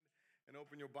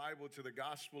Open your Bible to the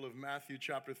Gospel of Matthew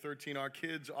chapter 13. Our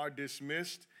kids are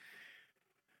dismissed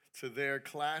to their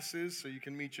classes, so you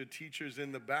can meet your teachers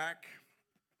in the back.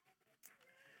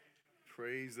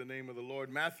 Praise the name of the Lord.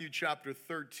 Matthew chapter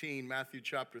 13. Matthew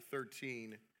chapter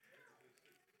 13.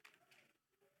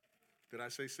 Did I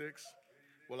say 6?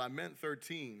 Well, I meant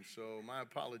 13, so my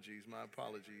apologies.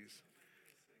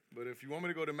 But if you want me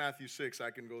to go to Matthew 6,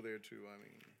 I can go there too.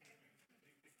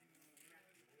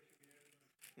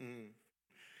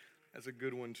 That's a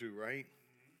good one too, right?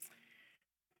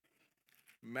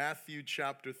 Matthew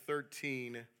chapter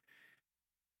 13,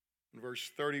 verse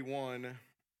 31.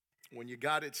 When you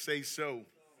got it, say so.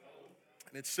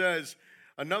 And it says,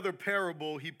 another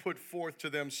parable he put forth to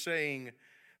them, saying,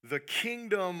 the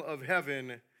kingdom of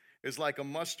heaven is like a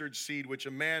mustard seed which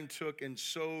a man took and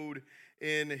sowed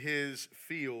in his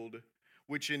field,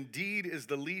 which indeed is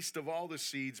the least of all the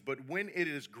seeds, but when it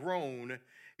is grown,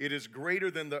 it is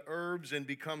greater than the herbs and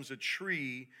becomes a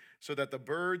tree, so that the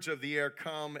birds of the air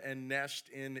come and nest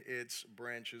in its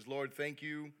branches. Lord, thank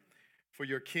you for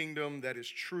your kingdom that is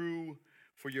true,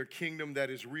 for your kingdom that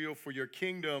is real, for your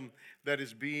kingdom that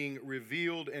is being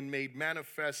revealed and made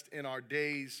manifest in our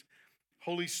days.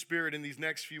 Holy Spirit, in these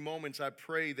next few moments, I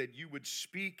pray that you would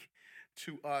speak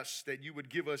to us, that you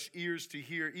would give us ears to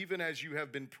hear, even as you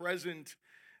have been present,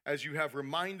 as you have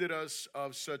reminded us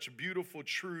of such beautiful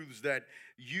truths that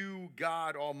you,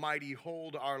 God Almighty,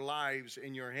 hold our lives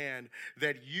in your hand,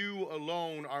 that you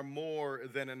alone are more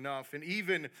than enough. And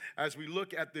even as we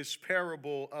look at this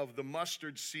parable of the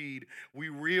mustard seed, we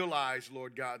realize,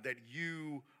 Lord God, that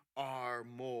you are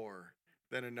more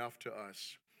than enough to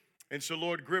us. And so,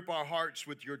 Lord, grip our hearts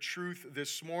with your truth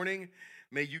this morning.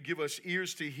 May you give us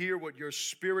ears to hear what your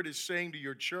Spirit is saying to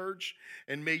your church,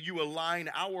 and may you align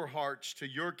our hearts to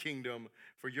your kingdom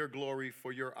for your glory,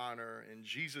 for your honor. In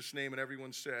Jesus' name, and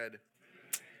everyone said,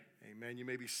 amen. You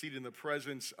may be seated in the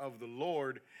presence of the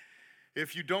Lord.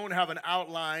 If you don't have an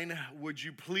outline, would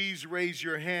you please raise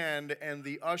your hand, and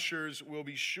the ushers will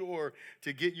be sure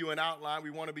to get you an outline. We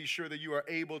want to be sure that you are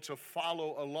able to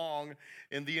follow along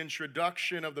in the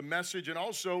introduction of the message, and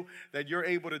also that you're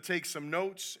able to take some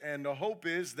notes. And the hope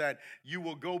is that you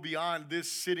will go beyond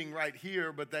this sitting right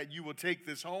here, but that you will take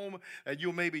this home, that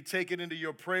you'll maybe take it into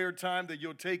your prayer time, that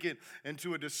you'll take it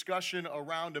into a discussion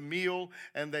around a meal,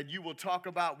 and that you will talk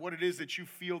about what it is that you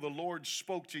feel the Lord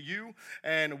spoke to you,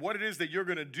 and what it is that you're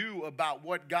going to do about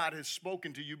what God has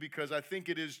spoken to you, because I think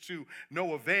it is to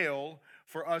no avail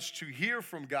for us to hear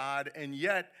from God and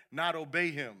yet not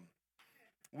obey him.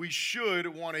 We should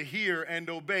want to hear and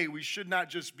obey. We should not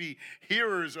just be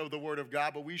hearers of the word of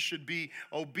God, but we should be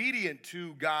obedient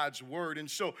to God's word. And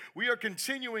so we are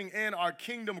continuing in our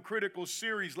Kingdom Critical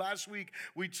series. Last week,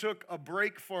 we took a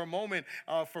break for a moment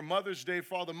for Mother's Day.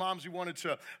 For all the moms, we wanted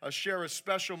to share a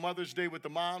special Mother's Day with the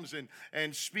moms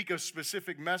and speak a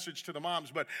specific message to the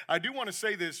moms. But I do want to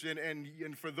say this,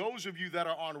 and for those of you that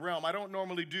are on Realm, I don't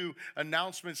normally do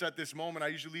announcements at this moment. I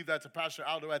usually leave that to Pastor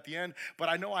Aldo at the end, but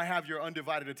I know I have your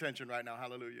undivided attention right now.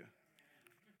 Hallelujah.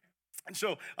 And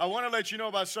so I want to let you know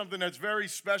about something that's very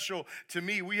special to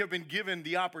me. We have been given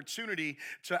the opportunity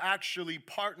to actually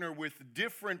partner with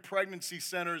different pregnancy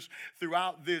centers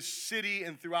throughout this city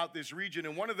and throughout this region.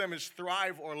 And one of them is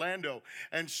Thrive Orlando.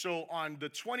 And so on the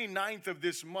 29th of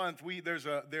this month, there's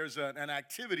an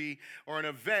activity or an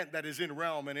event that is in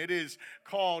Realm, and it is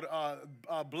called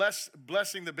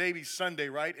Blessing the Baby Sunday,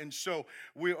 right? And so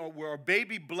we're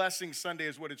Baby Blessing Sunday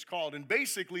is what it's called. And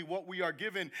basically what we are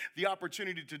given the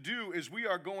opportunity to do is we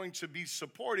are going to be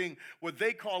supporting what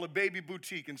they call a baby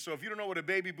boutique. And so if you don't know what a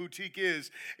baby boutique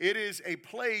is, it is a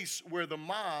place where the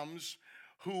moms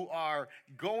who are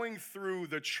going through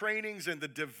the trainings and the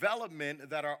development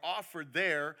that are offered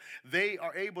there, they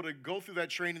are able to go through that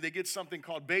training. They get something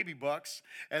called Baby Bucks,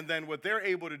 and then what they're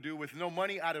able to do with no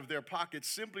money out of their pockets,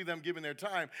 simply them giving their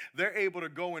time, they're able to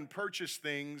go and purchase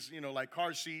things, like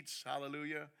car seats,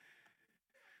 hallelujah.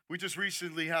 We just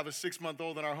recently have a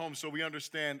 6-month-old in our home, so we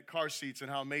understand car seats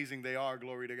and how amazing they are,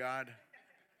 glory to God.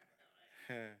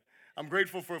 I'm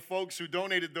grateful for folks who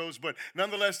donated those, but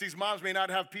nonetheless, these moms may not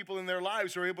have people in their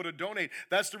lives who are able to donate.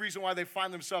 That's the reason why they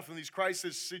find themselves in these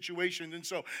crisis situations. And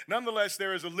so, nonetheless,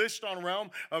 there is a list on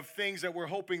Realm of things that we're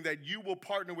hoping that you will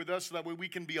partner with us so that way we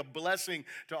can be a blessing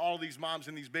to all these moms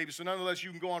and these babies. So, nonetheless,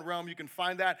 you can go on Realm, you can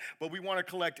find that, but we want to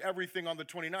collect everything on the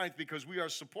 29th because we are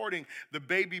supporting the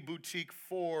Baby Boutique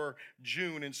for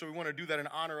June. And so, we want to do that in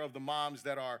honor of the moms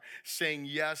that are saying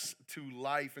yes to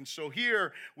life. And so,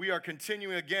 here we are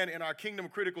continuing again in in our Kingdom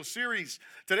Critical series.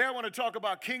 Today I want to talk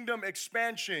about kingdom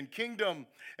expansion. Kingdom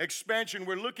expansion.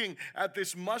 We're looking at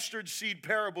this mustard seed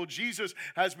parable. Jesus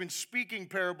has been speaking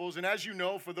parables, and as you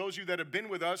know, for those of you that have been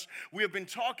with us, we have been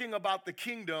talking about the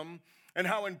kingdom and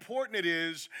how important it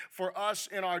is for us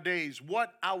in our days.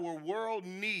 What our world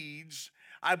needs,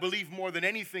 I believe more than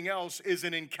anything else, is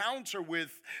an encounter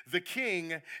with the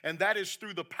King, and that is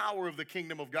through the power of the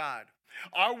kingdom of God.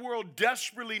 Our world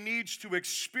desperately needs to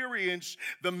experience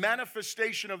the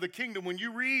manifestation of the kingdom. When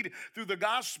you read through the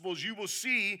Gospels, you will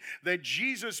see that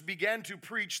Jesus began to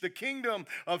preach, the kingdom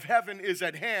of heaven is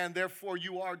at hand, therefore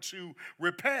you are to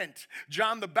repent.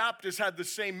 John the Baptist had the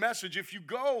same message. If you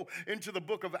go into the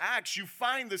book of Acts, you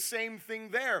find the same thing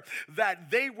there, that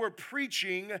they were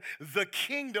preaching the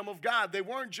kingdom of God. They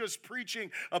weren't just preaching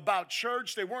about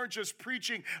church. They weren't just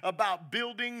preaching about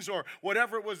buildings or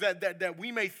whatever it was that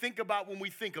we may think about when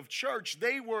we think of church.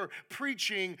 They were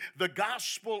preaching the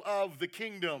gospel of the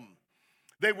kingdom.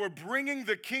 They were bringing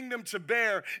the kingdom to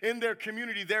bear in their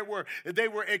community. They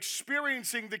were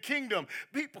experiencing the kingdom.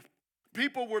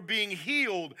 People were being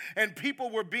healed and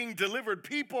people were being delivered.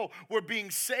 People were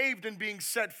being saved and being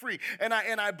set free. And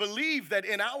I believe that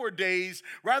in our days,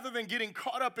 rather than getting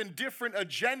caught up in different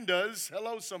agendas,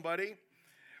 hello somebody,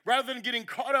 rather than getting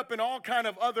caught up in all kind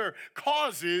of other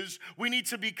causes, we need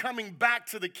to be coming back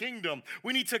to the kingdom.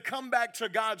 We need to come back to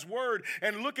God's word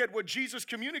and look at what Jesus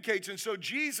communicates. And so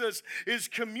Jesus is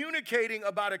communicating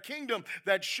about a kingdom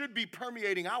that should be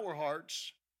permeating our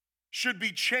hearts, should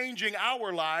be changing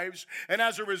our lives, and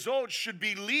as a result should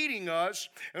be leading us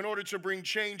in order to bring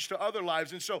change to other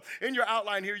lives. And so in your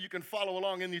outline here, you can follow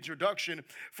along in the introduction.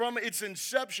 From its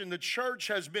inception, the church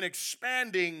has been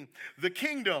expanding the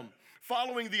kingdom.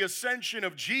 Following the ascension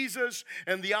of Jesus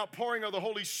and the outpouring of the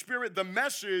Holy Spirit, the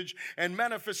message and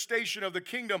manifestation of the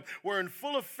kingdom were in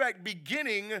full effect,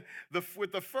 beginning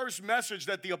with the first message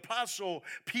that the apostle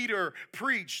Peter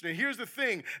preached. And here's the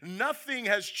thing, nothing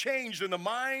has changed in the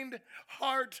mind,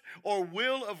 heart, or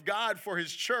will of God for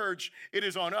his church. It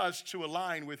is on us to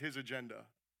align with his agenda.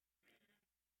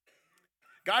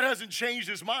 God hasn't changed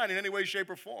his mind in any way, shape,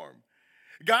 or form.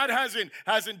 God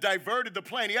hasn't diverted the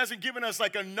plan. He hasn't given us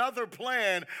like another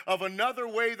plan of another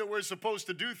way that we're supposed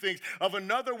to do things, of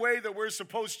another way that we're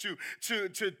supposed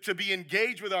to be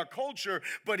engaged with our culture.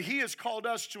 But he has called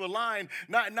us to align,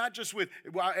 not just with,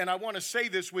 and I want to say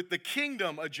this, with the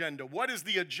kingdom agenda. What is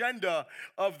the agenda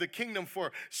of the kingdom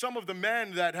for some of the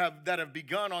men that have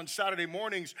begun on Saturday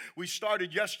mornings? We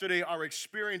started yesterday our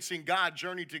Experiencing God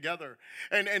journey together.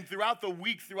 And throughout the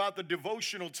week, throughout the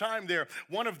devotional time there,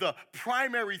 one of the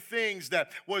primary things that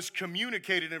was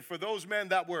communicated, and for those men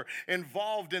that were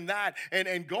involved in that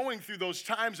and going through those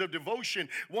times of devotion,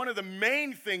 one of the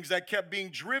main things that kept being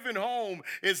driven home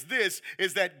is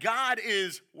that God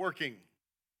is working.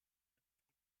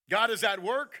 God is at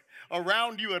work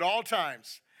around you at all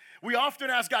times. We often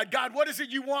ask God, what is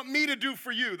it you want me to do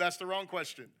for you? That's the wrong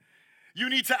question. You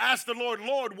need to ask the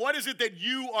Lord, what is it that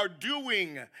you are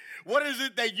doing? What is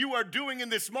it that you are doing in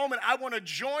this moment? I want to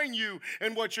join you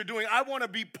in what you're doing. I want to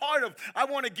be part of. I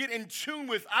want to get in tune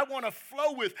with. I want to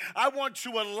flow with. I want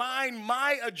to align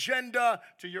my agenda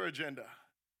to your agenda.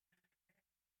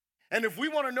 And if we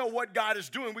want to know what God is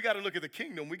doing, we got to look at the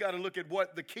kingdom. We got to look at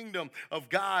what the kingdom of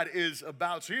God is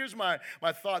about. So here's my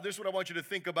thought. This is what I want you to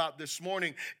think about this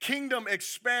morning. Kingdom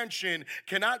expansion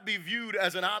cannot be viewed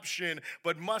as an option,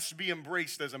 but must be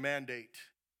embraced as a mandate.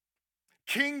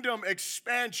 Kingdom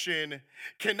expansion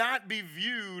cannot be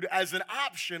viewed as an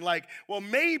option, like, well,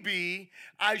 maybe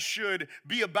I should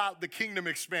be about the kingdom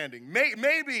expanding.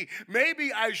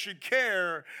 Maybe I should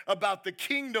care about the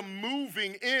kingdom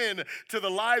moving in to the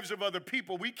lives of other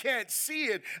people. We can't see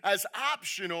it as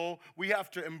optional. We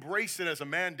have to embrace it as a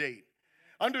mandate.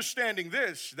 Understanding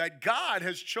this, that God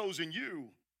has chosen you.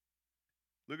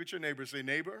 Look at your neighbor, say,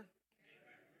 neighbor,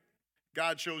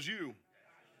 God chose you.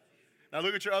 Now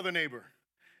look at your other neighbor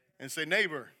and say,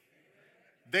 neighbor,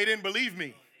 they didn't believe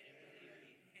me,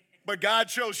 but God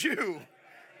chose you.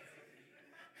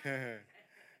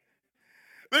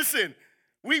 Listen,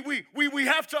 we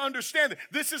have to understand that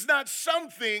this is not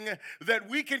something that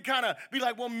we can kind of be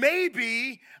like, well,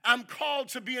 maybe I'm called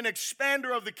to be an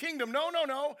expander of the kingdom. No.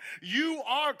 You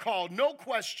are called, no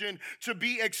question, to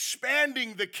be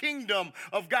expanding the kingdom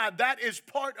of God. That is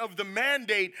part of the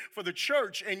mandate for the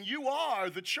church, and you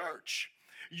are the church.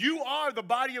 You are the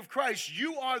body of Christ.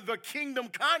 You are the kingdom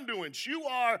conduits. You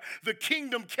are the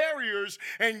kingdom carriers.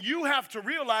 And you have to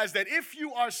realize that if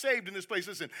you are saved in this place,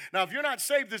 listen, now if you're not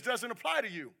saved, this doesn't apply to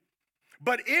you.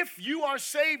 But if you are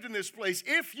saved in this place,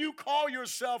 if you call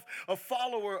yourself a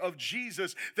follower of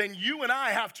Jesus, then you and I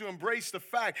have to embrace the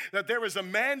fact that there is a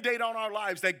mandate on our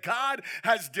lives, that God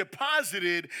has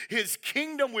deposited his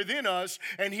kingdom within us,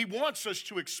 and he wants us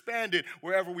to expand it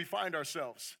wherever we find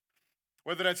ourselves.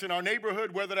 Whether that's in our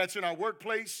neighborhood, whether that's in our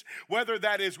workplace, whether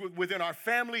that is within our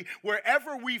family,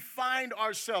 wherever we find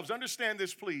ourselves. Understand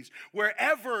this, please.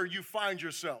 Wherever you find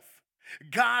yourself,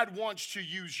 God wants to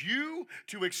use you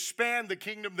to expand the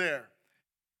kingdom there.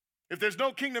 If there's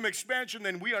no kingdom expansion,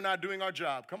 then we are not doing our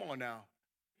job. Come on now.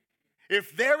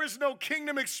 If there is no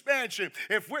kingdom expansion,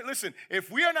 if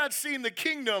we are not seeing the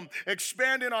kingdom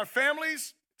expand in our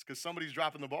families, it's because somebody's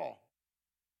dropping the ball.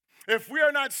 If we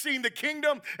are not seeing the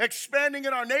kingdom expanding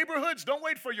in our neighborhoods, don't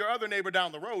wait for your other neighbor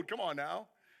down the road. Come on now.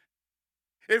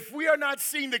 If we are not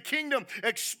seeing the kingdom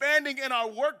expanding in our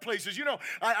workplaces,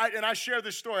 I share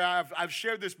this story. I've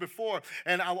shared this before,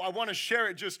 and I want to share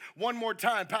it just one more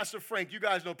time. Pastor Frank, you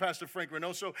guys know Pastor Frank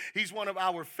Reynoso. He's one of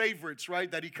our favorites,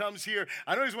 right? That he comes here.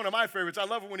 I know he's one of my favorites. I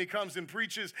love it when he comes and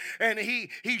preaches. And he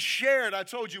shared, I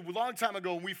told you a long time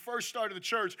ago when we first started the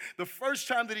church, the first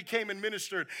time that he came and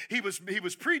ministered, he was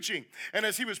preaching. And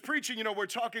as he was preaching, we're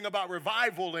talking about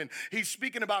revival, and he's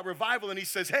speaking about revival, and he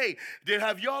says, hey,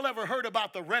 have y'all ever heard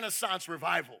about the Renaissance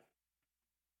revival?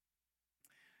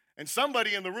 And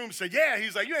somebody in the room said, yeah.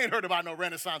 He's like, you ain't heard about no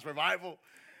Renaissance revival.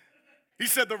 He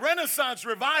said, the Renaissance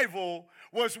revival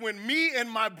was when me and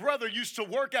my brother used to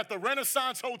work at the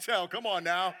Renaissance Hotel. Come on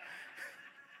now.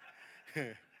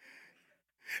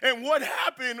 And what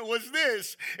happened was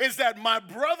this, is that my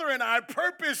brother and I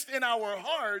purposed in our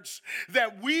hearts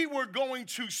that we were going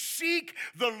to seek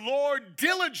the Lord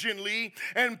diligently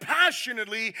and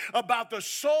passionately about the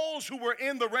souls who were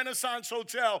in the Renaissance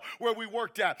Hotel where we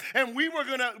worked at. And we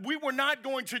were not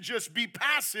going to just be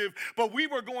passive, but we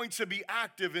were going to be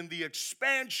active in the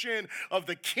expansion of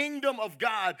the kingdom of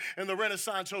God in the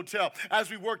Renaissance Hotel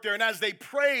as we worked there. And as they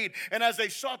prayed and as they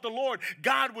sought the Lord,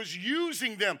 God was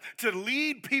using them to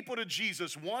lead people to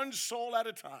Jesus, one soul at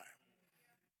a time.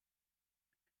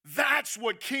 That's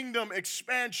what kingdom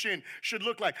expansion should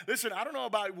look like. Listen, I don't know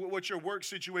about what your work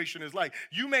situation is like.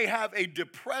 You may have a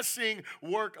depressing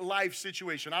work-life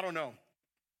situation. I don't know.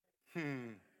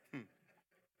 You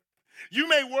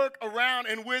may work around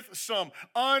and with some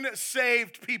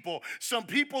unsaved people, some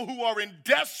people who are in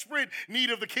desperate need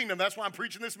of the kingdom. That's why I'm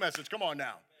preaching this message. Come on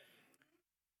now.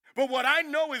 But what I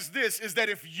know is this, is that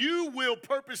if you will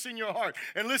purpose in your heart,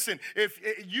 and listen, if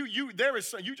you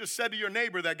just said to your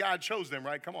neighbor that God chose them,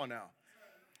 right? Come on now.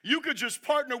 You could just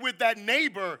partner with that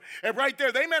neighbor, and right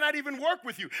there, they may not even work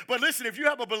with you. But listen, if you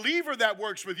have a believer that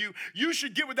works with you, you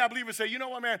should get with that believer and say, you know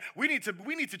what, man, we need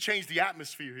to change the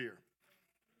atmosphere here.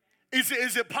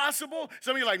 Is it possible?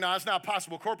 Some of you are like, no, it's not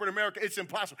possible. Corporate America, it's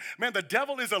impossible. Man, the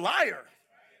devil is a liar.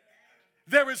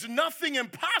 There is nothing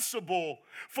impossible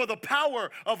for the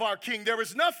power of our King. There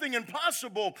is nothing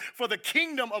impossible for the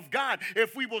kingdom of God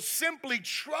if we will simply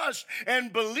trust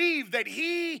and believe that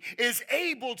he is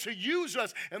able to use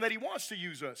us and that he wants to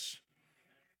use us.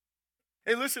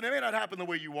 Hey, listen, it may not happen the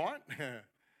way you want.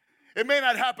 It may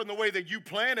not happen the way that you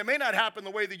plan. It may not happen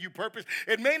the way that you purpose.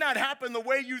 It may not happen the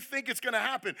way you think it's going to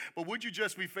happen. But would you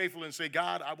just be faithful and say,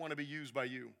 God, I want to be used by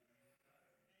you.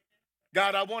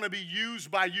 God, I want to be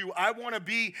used by you. I want to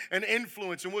be an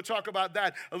influence, and we'll talk about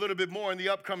that a little bit more in the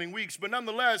upcoming weeks. But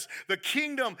nonetheless, the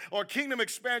kingdom or kingdom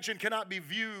expansion cannot be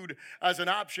viewed as an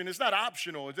option. It's not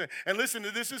optional. And listen,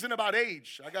 this isn't about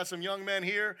age. I got some young men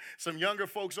here, some younger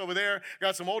folks over there,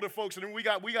 got some older folks, and we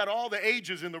got all the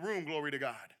ages in the room, glory to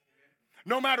God.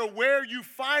 No matter where you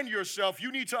find yourself,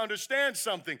 you need to understand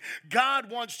something. God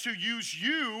wants to use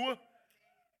you.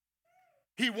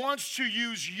 He wants to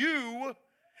use you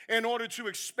in order to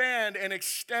expand and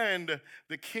extend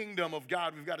the kingdom of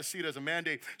God. We've got to see it as a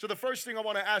mandate. So the first thing I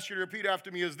want to ask you to repeat after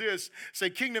me is this. Say,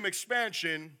 kingdom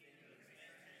expansion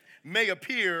may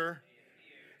appear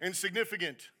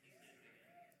insignificant.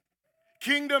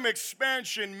 Kingdom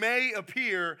expansion may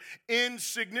appear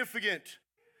insignificant.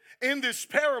 In this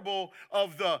parable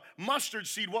of the mustard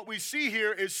seed, what we see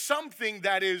here is something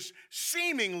that is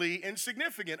seemingly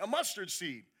insignificant, a mustard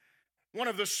seed. One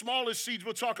of the smallest seeds.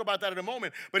 We'll talk about that in a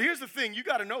moment. But here's the thing. You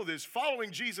got to know this.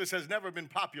 Following Jesus has never been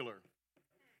popular.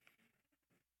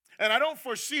 And I don't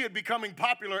foresee it becoming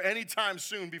popular anytime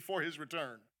soon before his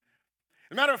return.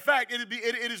 As a matter of fact,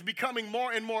 it is becoming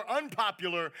more and more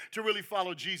unpopular to really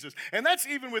follow Jesus. And that's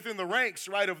even within the ranks,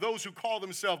 right, of those who call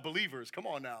themselves believers. Come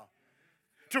on now.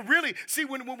 To really, see,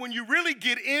 when you really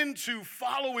get into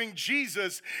following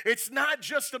Jesus, it's not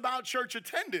just about church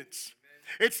attendance.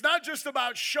 It's not just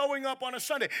about showing up on a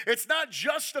Sunday. It's not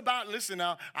just about, listen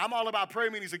now, I'm all about prayer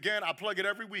meetings again. I plug it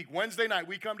every week. Wednesday night,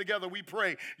 we come together, we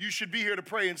pray. You should be here to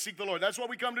pray and seek the Lord. That's what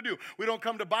we come to do. We don't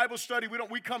come to Bible study.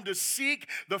 We come to seek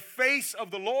the face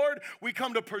of the Lord. We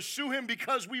come to pursue him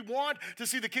because we want to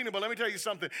see the kingdom. But let me tell you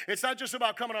something. It's not just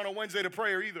about coming on a Wednesday to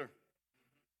prayer either.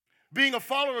 Being a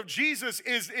follower of Jesus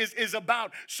is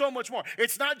about so much more.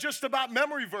 It's not just about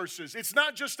memory verses. It's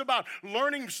not just about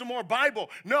learning some more Bible.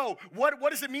 No, what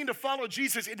does it mean to follow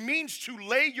Jesus? It means to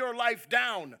lay your life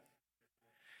down.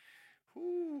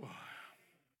 Ooh.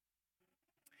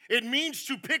 It means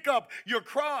to pick up your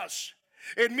cross.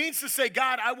 It means to say,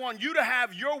 God, I want you to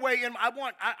have your way, and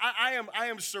I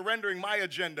am surrendering my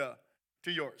agenda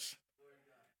to yours.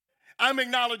 I'm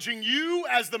acknowledging you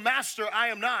as the master. I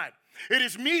am not. It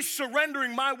is me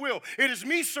surrendering my will. It is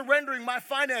me surrendering my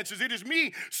finances. It is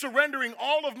me surrendering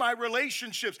all of my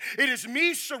relationships. It is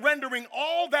me surrendering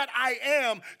all that I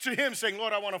am to him, saying,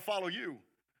 Lord, I want to follow you.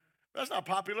 That's not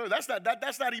popular. That's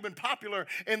not even popular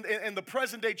in the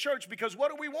present day church, because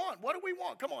what do we want? What do we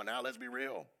want? Come on now, let's be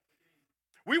real.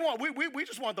 We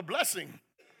just want the blessing.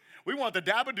 We want the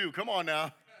dabadoo. Come on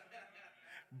now.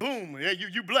 Boom. Yeah,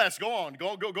 you blessed. Go on.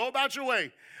 Go about your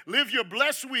way. Live your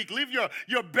blessed week. Live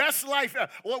your best life.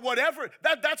 Whatever.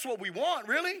 That's what we want,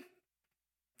 really.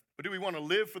 But do we want to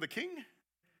live for the King?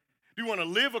 Do we want to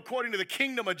live according to the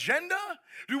kingdom agenda?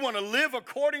 Do we want to live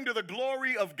according to the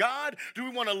glory of God? Do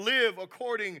we want to live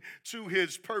according to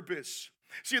his purpose?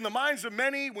 See, in the minds of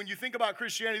many, when you think about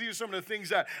Christianity, these are some of the things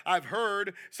that I've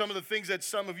heard, some of the things that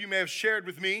some of you may have shared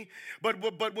with me.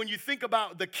 But when you think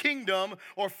about the kingdom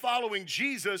or following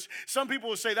Jesus, some people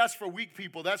will say that's for weak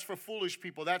people, that's for foolish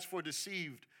people, that's for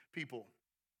deceived people.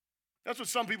 That's what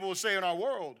some people will say in our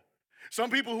world. Some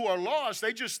people who are lost,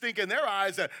 they just think in their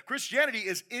eyes that Christianity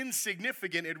is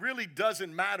insignificant. It really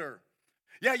doesn't matter.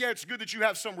 Yeah, it's good that you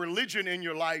have some religion in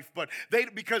your life, but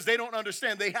because they don't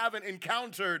understand, they haven't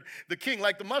encountered the King.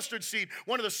 Like the mustard seed,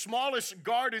 one of the smallest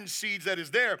garden seeds that is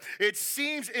there, it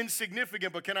seems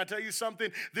insignificant, but can I tell you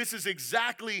something? This is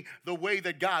exactly the way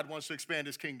that God wants to expand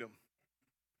his kingdom.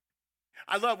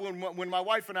 I love when my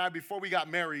wife and I, before we got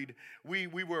married, we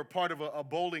were a part of a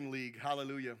bowling league.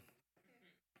 Hallelujah.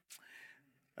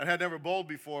 I had never bowled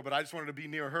before, but I just wanted to be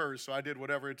near her, so I did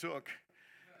whatever it took.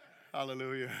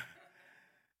 Hallelujah.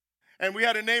 And we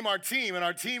had to name our team, and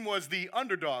our team was the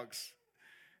Underdogs.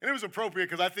 And it was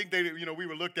appropriate because I think we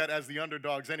were looked at as the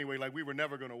underdogs anyway, like we were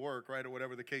never going to work, right, or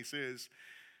whatever the case is.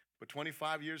 But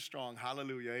 25 years strong,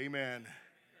 hallelujah, amen.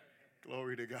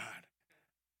 Glory to God.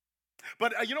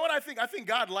 But you know what I think? I think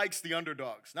God likes the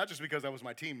underdogs, not just because that was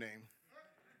my team name.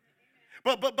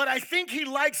 But I think he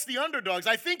likes the underdogs.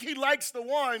 I think he likes the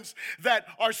ones that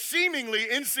are seemingly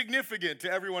insignificant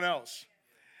to everyone else.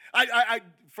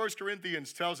 1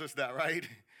 Corinthians tells us that, right?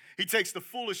 He takes the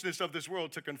foolishness of this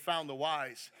world to confound the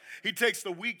wise. He takes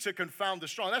the weak to confound the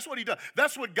strong. That's what he does.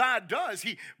 That's what God does.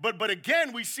 But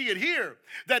again, we see it here,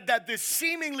 that this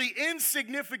seemingly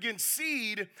insignificant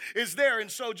seed is there.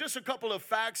 And so just a couple of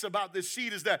facts about this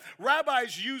seed is that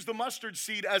rabbis use the mustard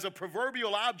seed as a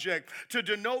proverbial object to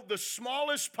denote the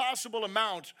smallest possible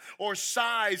amount or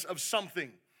size of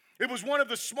something. It was one of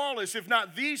the smallest, if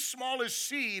not the smallest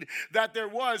seed that there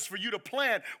was for you to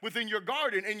plant within your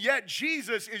garden. And yet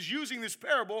Jesus is using this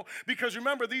parable because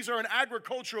remember, these are an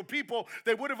agricultural people.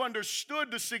 They would have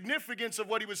understood the significance of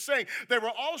what he was saying. There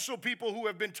were also people who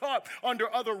have been taught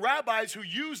under other rabbis who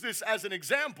use this as an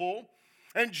example.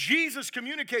 And Jesus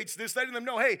communicates this, letting them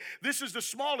know, hey, this is the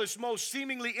smallest, most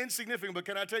seemingly insignificant. But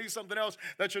can I tell you something else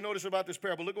that you'll notice about this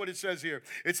parable? Look what it says here.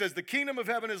 It says, the kingdom of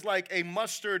heaven is like a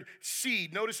mustard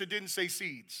seed. Notice it didn't say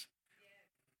seeds.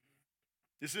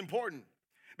 This is important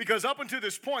because up until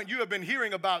this point, you have been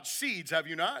hearing about seeds, have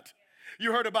you not?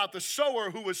 You heard about the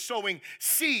sower who was sowing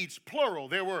seeds, plural.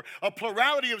 There were a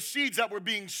plurality of seeds that were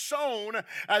being sown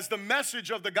as the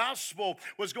message of the gospel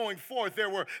was going forth. There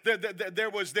was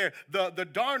the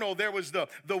darnel, there was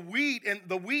the wheat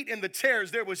and the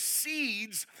tares. There was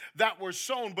seeds that were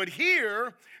sown. But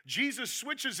here, Jesus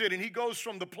switches it and he goes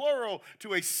from the plural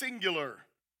to a singular.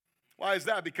 Why is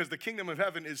that? Because the kingdom of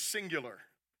heaven is singular.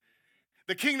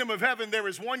 The kingdom of heaven, there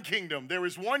is one kingdom, there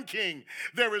is one king,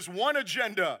 there is one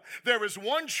agenda, there is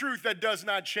one truth that does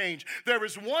not change, there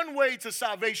is one way to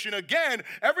salvation. Again,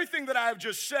 everything that I have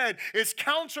just said is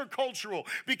countercultural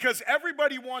because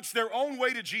everybody wants their own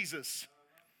way to Jesus.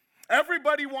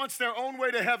 Everybody wants their own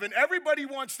way to heaven. Everybody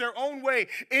wants their own way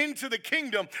into the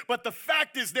kingdom. But the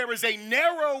fact is there is a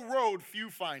narrow road,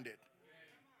 few find it.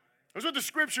 That's what the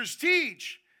scriptures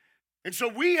teach. And so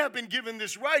we have been given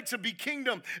this right to be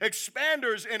kingdom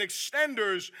expanders and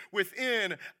extenders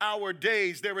within our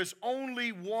days. There is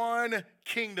only one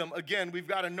kingdom. Again, we've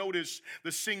got to notice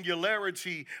the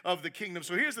singularity of the kingdom.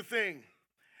 So here's the thing.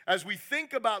 As we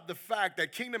think about the fact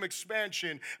that kingdom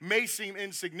expansion may seem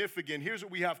insignificant, here's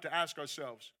what we have to ask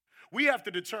ourselves. We have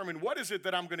to determine, what is it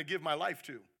that I'm going to give my life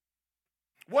to?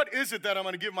 What is it that I'm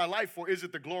going to give my life for? Is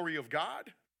it the glory of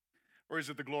God or is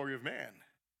it the glory of man?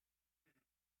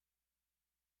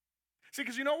 See,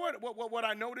 because you know what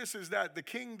I notice is that the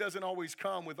king doesn't always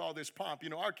come with all this pomp. You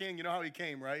know, our king, you know how he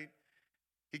came, right?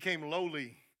 He came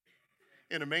lowly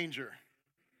in a manger.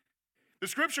 The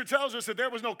scripture tells us that there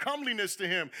was no comeliness to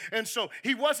him. And so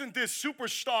he wasn't this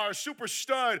superstar, super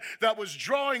stud that was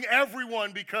drawing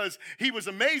everyone because he was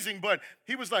amazing. But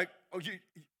he was like, oh,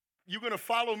 you going to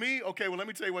follow me? Okay, well, let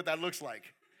me tell you what that looks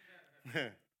like.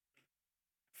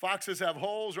 Foxes have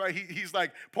holes, right? He's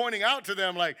like pointing out to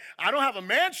them, like, I don't have a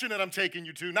mansion that I'm taking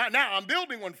you to. Not now. I'm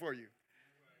building one for you.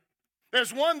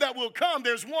 There's one that will come.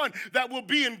 There's one that will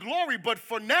be in glory. But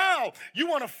for now, you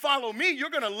want to follow me.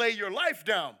 You're going to lay your life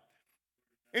down.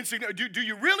 Do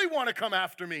you really want to come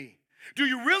after me? Do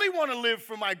you really want to live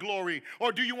for my glory?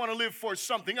 Or do you want to live for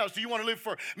something else? Do you want to live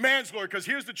for man's glory? Because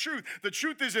here's the truth. The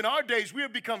truth is, in our days, we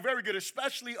have become very good,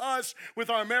 especially us with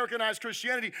our Americanized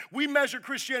Christianity. We measure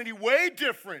Christianity way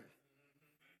different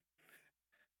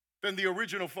than the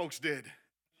original folks did.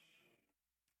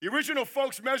 The original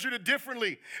folks measured it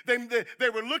differently. They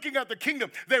were looking at the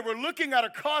kingdom. They were looking at a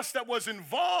cost that was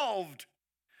involved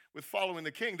with following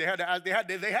the king. They had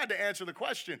to answer the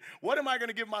question, what am I going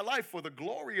to give my life for, the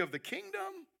glory of the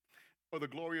kingdom or the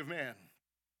glory of man?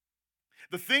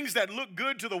 The things that look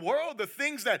good to the world, the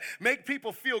things that make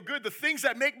people feel good, the things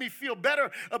that make me feel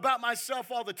better about myself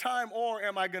all the time, or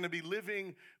am I going to be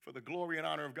living for the glory and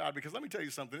honor of God? Because let me tell you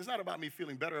something, it's not about me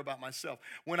feeling better about myself.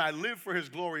 When I live for his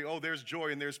glory, there's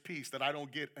joy and there's peace that I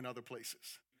don't get in other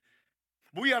places.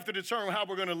 But we have to determine how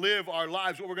we're going to live our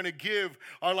lives, what we're going to give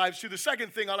our lives to. The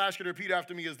second thing I'll ask you to repeat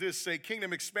after me is this. Say,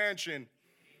 kingdom expansion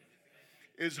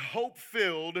is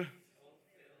hope-filled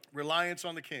reliance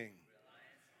on the king.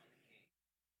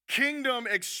 Kingdom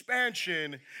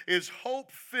expansion is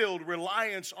hope-filled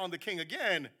reliance on the king.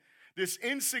 Again, this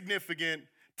insignificant,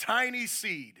 tiny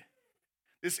seed.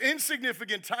 This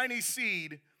insignificant, tiny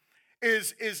seed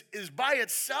is by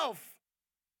itself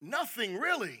nothing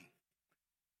really.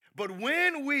 But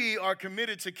when we are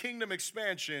committed to kingdom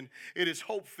expansion, it is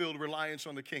hope-filled reliance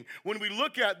on the king. When we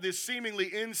look at this seemingly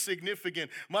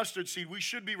insignificant mustard seed, we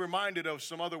should be reminded of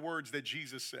some other words that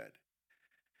Jesus said.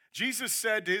 Jesus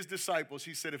said to his disciples,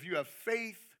 he said, if you have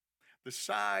faith the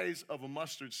size of a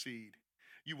mustard seed,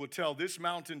 you will tell this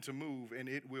mountain to move and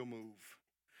it will move.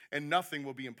 And nothing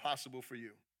will be impossible for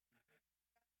you.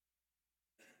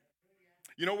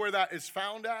 You know where that is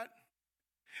found at?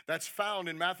 That's found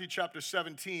in Matthew chapter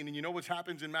 17. And you know what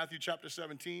happens in Matthew chapter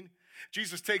 17?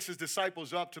 Jesus takes his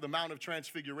disciples up to the Mount of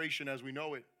Transfiguration as we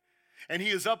know it. And he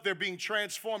is up there being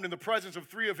transformed in the presence of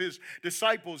three of his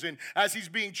disciples. And as he's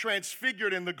being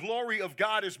transfigured and the glory of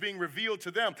God is being revealed to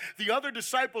them, the other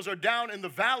disciples are down in the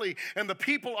valley and the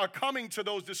people are coming to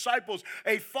those disciples.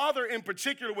 A father in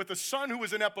particular with a son who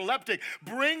is an epileptic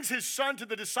brings his son to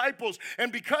the disciples.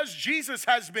 And because Jesus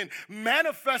has been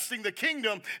manifesting the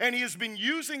kingdom and he has been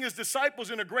using his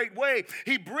disciples in a great way,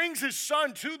 he brings his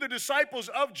son to the disciples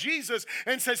of Jesus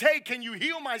and says, hey, can you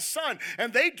heal my son?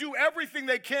 And they do everything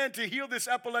they can to heal this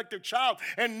epileptic child,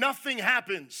 and nothing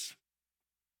happens.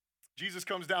 Jesus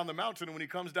comes down the mountain, and when he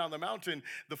comes down the mountain,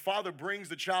 the father brings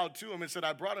the child to him and said,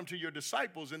 I brought him to your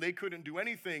disciples, and they couldn't do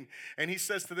anything. And he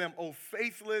says to them, O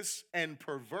faithless and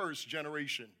perverse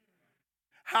generation,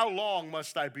 how long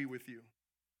must I be with you?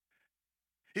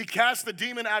 He casts the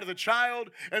demon out of the child,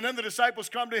 and then the disciples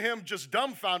come to him just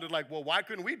dumbfounded, like, well, why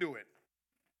couldn't we do it?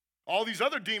 All these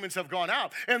other demons have gone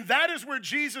out. And that is where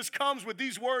Jesus comes with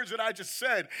these words that I just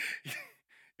said.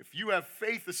 If you have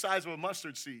faith the size of a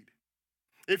mustard seed,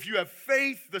 if you have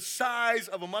faith the size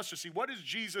of a mustard seed, what is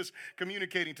Jesus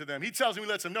communicating to them? He tells them, he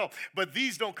lets them know, but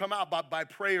these don't come out by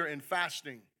prayer and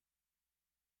fasting.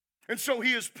 And so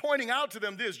he is pointing out to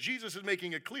them this. Jesus is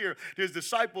making it clear to his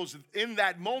disciples in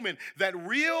that moment that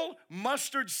real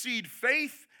mustard seed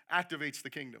faith activates the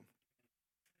kingdom.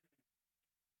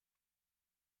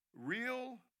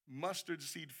 Real mustard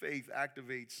seed faith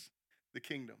activates the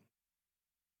kingdom.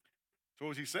 So what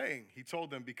was he saying? He told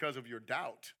them because of your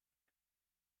doubt.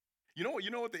 You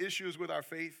know what the issue is with our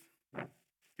faith?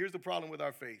 Here's the problem with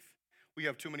our faith. We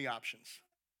have too many options.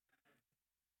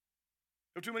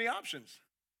 We have too many options.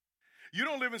 You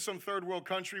don't live in some third world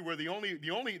country where the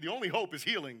only hope is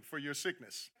healing for your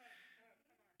sickness.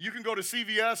 You can go to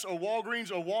CVS or Walgreens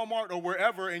or Walmart or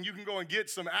wherever, and you can go and get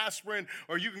some aspirin,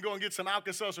 or you can go and get some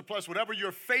Alka-Seltzer Plus, whatever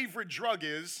your favorite drug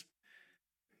is.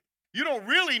 You don't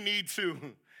really need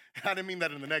to. I didn't mean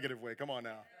that in the negative way. Come on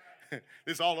now.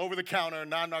 It's all over the counter,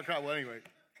 non-narcotic. Well, anyway.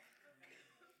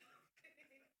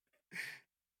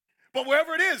 But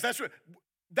wherever it is,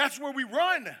 that's where we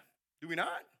run. Do we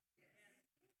not?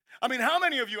 I mean, how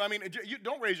many of you, you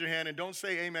don't raise your hand and don't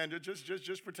say amen.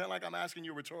 Just pretend like I'm asking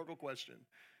you a rhetorical question.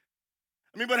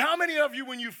 But how many of you,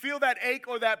 when you feel that ache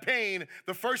or that pain,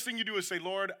 the first thing you do is say,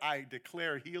 Lord, I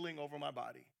declare healing over my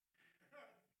body.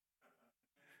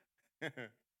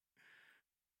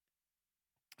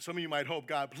 Some of you might hope,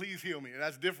 God, please heal me.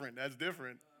 That's different.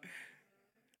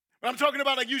 But I'm talking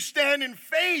about like you stand in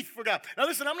faith for God. Now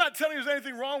listen, I'm not telling you there's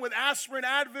anything wrong with aspirin,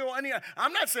 Advil,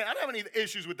 I'm not saying, I don't have any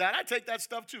issues with that. I take that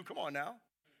stuff too. Come on now.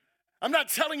 I'm not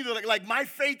telling you that like my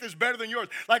faith is better than yours.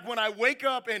 Like when I wake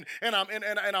up and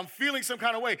I'm feeling some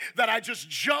kind of way, that I just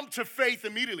jump to faith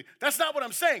immediately. That's not what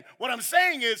I'm saying. What I'm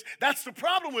saying is that's the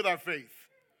problem with our faith.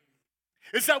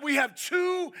 It's that we have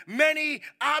too many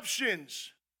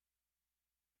options.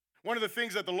 One of the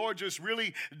things that the Lord just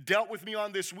really dealt with me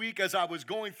on this week as I was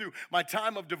going through my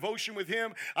time of devotion with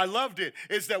Him, I loved it,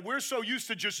 is that we're so used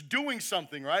to just doing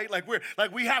something, right? Like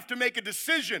we have to make a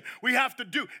decision. We have to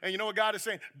do. And you know what God is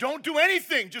saying? Don't do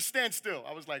anything. Just stand still.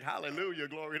 I was like, hallelujah,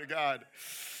 glory to God.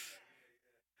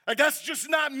 Like that's just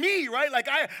not me, right? Like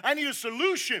I need a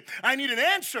solution. I need an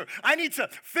answer. I need to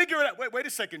figure it out. Wait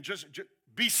a second. Just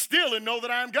be still and know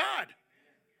that I am God.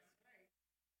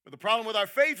 But the problem with our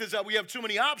faith is that we have too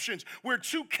many options. We're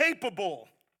too capable.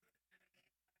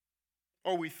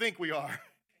 Or we think we are.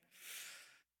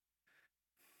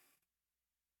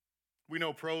 We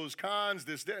know pros, cons,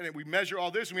 this, that, and we measure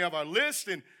all this, and we have our list,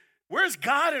 and where's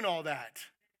God in all that?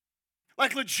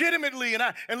 Like legitimately,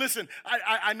 and listen,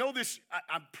 I know this,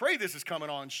 I pray this is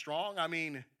coming on strong.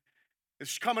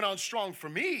 It's coming on strong for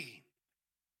me.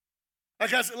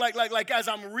 Like as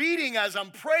I'm reading, as I'm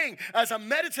praying, as I'm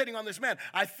meditating on this, man,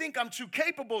 I think I'm too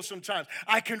capable sometimes.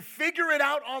 I can figure it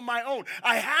out on my own.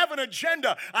 I have an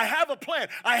agenda. I have a plan.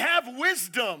 I have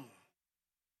wisdom.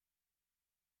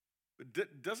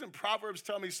 But doesn't Proverbs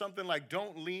tell me something like,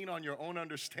 don't lean on your own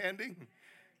understanding?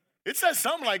 It says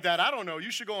something like that. I don't know. You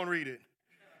should go and read it.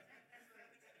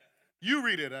 You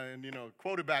read it and,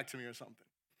 quote it back to me or something.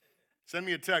 Send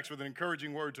me a text with an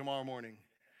encouraging word tomorrow morning.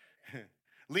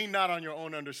 Lean not on your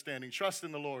own understanding. Trust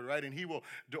in the Lord, right? And He will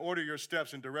order your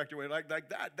steps and direct your way. Like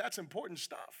that. That's important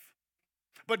stuff.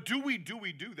 But do we do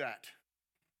that?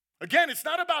 Again, it's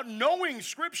not about knowing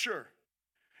Scripture.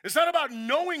 It's not about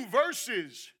knowing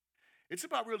verses. It's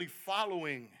about really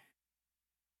following,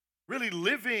 really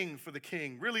living for the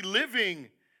King, really living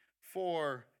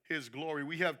for His glory.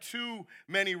 We have too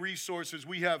many resources.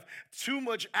 We have too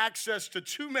much access to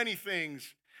too many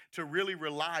things to really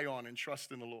rely on and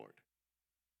trust in the Lord.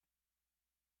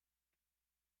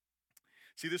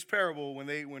 See, this parable,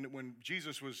 when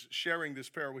Jesus was sharing this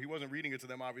parable, He wasn't reading it to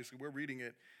them, obviously. We're reading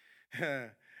it.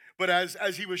 But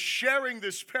as He was sharing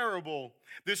this parable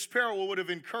would have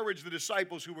encouraged the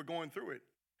disciples who were going through it.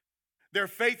 Their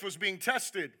faith was being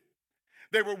tested.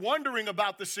 They were wondering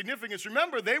about the significance.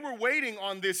 Remember, they were waiting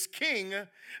on this king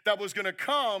that was going to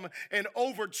come and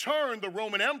overturn the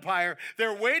Roman Empire.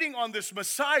 They're waiting on this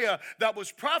Messiah that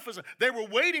was prophesied. They were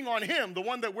waiting on Him, the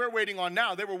one that we're waiting on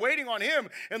now. They were waiting on Him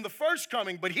in the first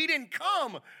coming, but He didn't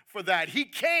come for that. He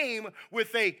came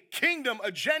with a kingdom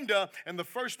agenda, and the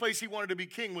first place He wanted to be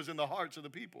king was in the hearts of the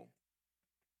people.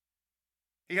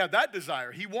 He had that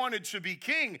desire. He wanted to be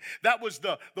king. That was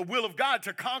the will of God,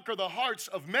 to conquer the hearts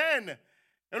of men.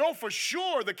 And for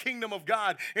sure, the kingdom of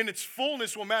God in its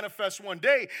fullness will manifest one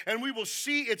day, and we will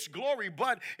see its glory.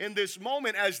 But in this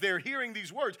moment, as they're hearing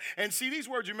these words, and see these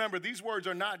words, remember, these words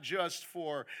are not just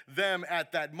for them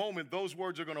at that moment. Those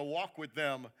words are going to walk with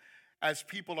them as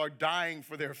people are dying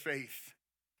for their faith.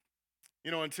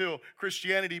 Until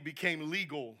Christianity became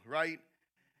legal, right?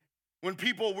 When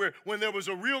there was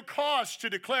a real cost to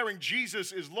declaring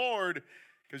Jesus is Lord,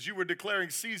 because you were declaring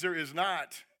Caesar is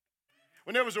not.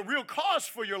 When there was a real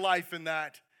cost for your life in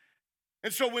that.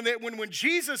 And so when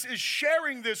Jesus is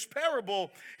sharing this parable,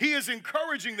 He is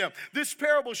encouraging them. This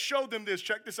parable showed them this.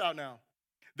 Check this out now.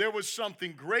 There was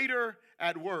something greater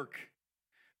at work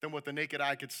than what the naked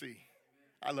eye could see.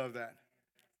 I love that.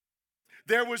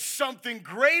 There was something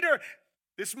greater.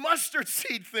 This mustard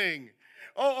seed thing.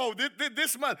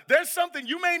 This month, there's something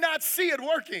you may not see it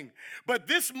working, but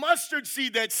this mustard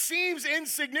seed that seems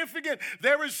insignificant,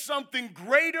 there is something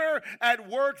greater at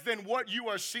work than what you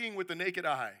are seeing with the naked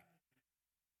eye.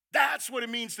 That's what it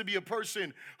means to be a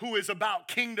person who is about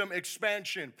kingdom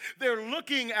expansion. They're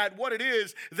looking at what it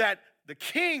is that the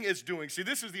king is doing. See,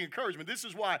 this is the encouragement. This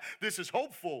is why this is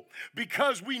hopeful,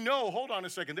 because we know, hold on a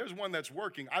second, there's one that's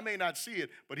working. I may not see it,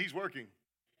 but he's working.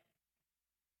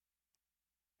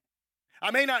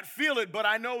 I may not feel it, but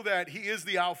I know that he is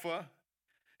the Alpha,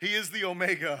 he is the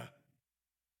Omega,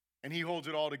 and he holds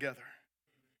it all together.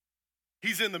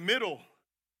 He's in the middle,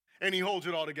 and he holds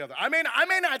it all together. I may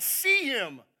not see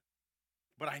him,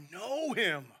 but I know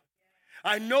him.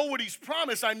 I know what he's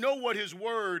promised. I know what his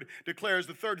word declares.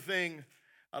 The third thing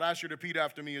I'll ask you to repeat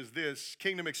after me is this: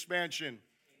 kingdom expansion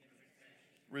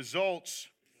results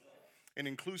in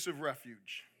inclusive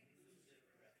refuge.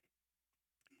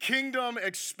 Kingdom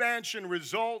expansion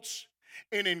results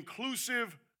in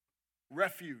inclusive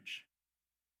refuge.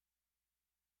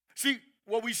 See,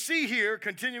 what we see here,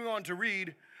 continuing on to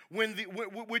read,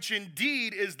 which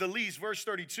indeed is the least, verse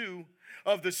 32,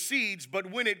 of the seeds,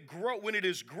 but when it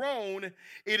is grown,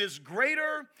 it is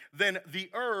greater than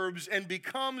the herbs and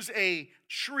becomes a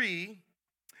tree,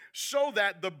 so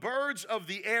that the birds of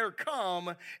the air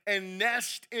come and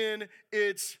nest in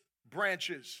its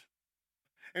branches.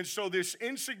 And so this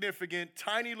insignificant,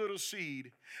 tiny little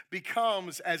seed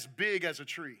becomes as big as a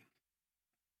tree.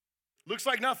 Looks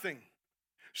like nothing.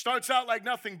 Starts out like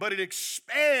nothing, but it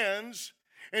expands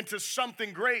into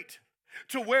something great,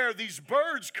 to where these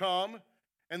birds come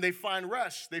and they find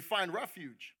rest, they find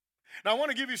refuge. Now I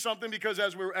want to give you something, because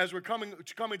as we're coming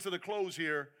to the close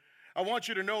here, I want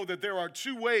you to know that there are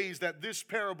two ways that this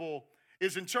parable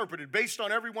is interpreted. Based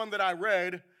on every one that I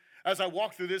read, as I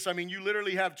walk through this, I mean, you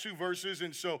literally have two verses,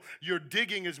 and so you're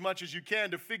digging as much as you can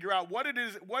to figure out what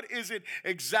is it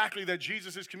exactly that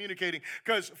Jesus is communicating.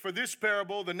 Because for this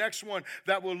parable, the next one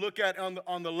that we'll look at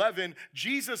on the leaven,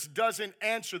 Jesus doesn't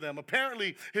answer them.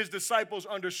 Apparently, his disciples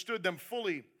understood them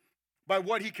fully by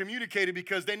what he communicated,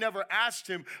 because they never asked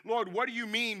him, Lord, what do you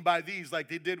mean by these, like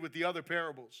they did with the other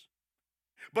parables?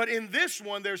 But in this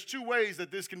one, there's two ways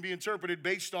that this can be interpreted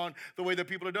based on the way that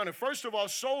people have done it. First of all,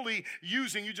 solely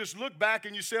using, you just look back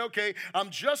and you say, okay,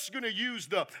 I'm just going to use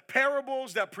the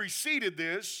parables that preceded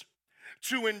this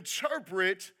to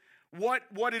interpret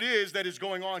what it is that is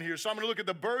going on here. So I'm going to look at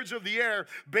the birds of the air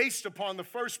based upon the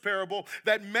first parable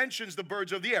that mentions the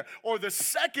birds of the air. Or the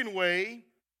second way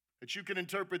that you can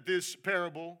interpret this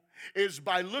parable is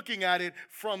by looking at it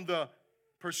from the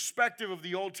perspective of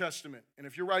the Old Testament. And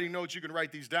if you're writing notes, you can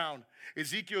write these down.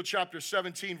 Ezekiel chapter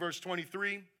 17, verse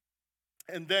 23.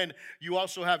 And then you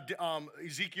also have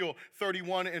Ezekiel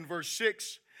 31 and verse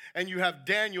 6. And you have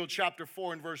Daniel chapter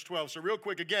 4 and verse 12. So real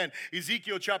quick again,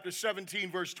 Ezekiel chapter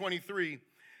 17, verse 23.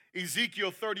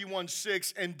 Ezekiel 31,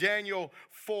 6, and Daniel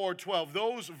 4, 12.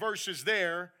 Those verses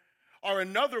there are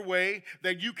another way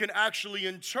that you can actually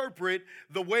interpret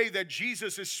the way that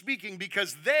Jesus is speaking,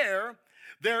 because there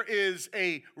is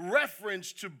a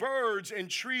reference to birds and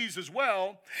trees as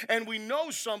well. And we know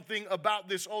something about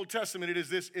this Old Testament.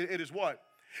 It is what?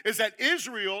 Is that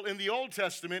Israel in the Old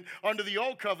Testament, under the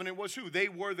Old Covenant, was who? They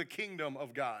were the kingdom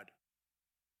of God.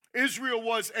 Israel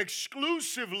was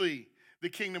exclusively the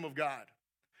kingdom of God.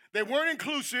 They weren't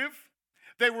inclusive.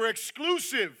 They were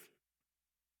exclusive.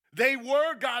 They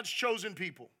were God's chosen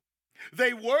people.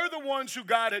 They were the ones who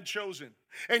God had chosen.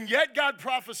 And yet God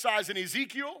prophesies in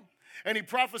Ezekiel, and he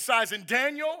prophesies in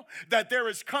Daniel that there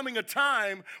is coming a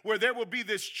time where there will be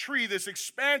this tree, this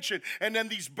expansion, and then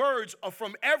these birds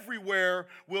from everywhere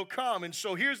will come. And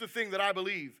so here's the thing that I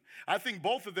believe. I think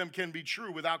both of them can be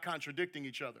true without contradicting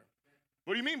each other.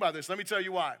 What do you mean by this? Let me tell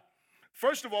you why.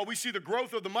 First of all, we see the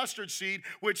growth of the mustard seed,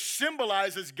 which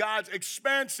symbolizes God's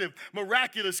expansive,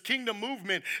 miraculous kingdom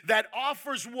movement that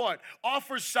offers what?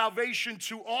 Offers salvation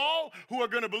to all who are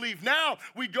going to believe. Now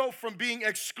we go from being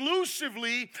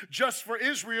exclusively just for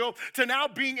Israel to now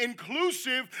being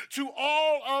inclusive to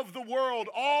all of the world,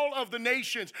 all of the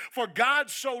nations. For God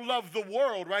so loved the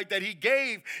world, right, that he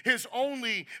gave his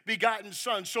only begotten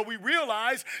son. So we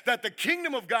realize that the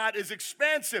kingdom of God is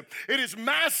expansive. It is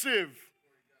massive.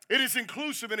 It is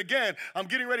inclusive. And again, I'm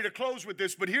getting ready to close with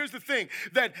this, but here's the thing,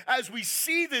 that as we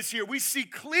see this here, we see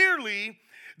clearly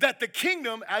that the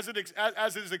kingdom, as it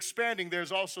is expanding,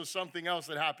 there's also something else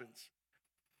that happens.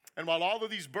 And while all of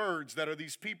these birds that are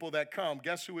these people that come,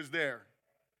 guess who is there?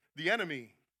 The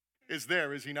enemy is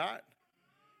there, is he not?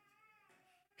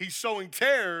 He's sowing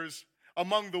tares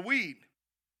among the wheat.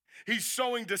 He's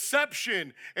sowing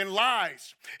deception and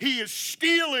lies. He is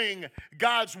stealing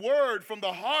God's word from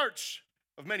the hearts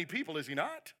of many people, is he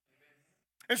not?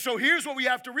 And so here's what we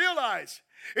have to realize,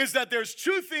 is that there's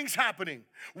two things happening.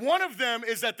 One of them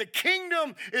is that the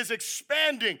kingdom is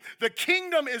expanding. The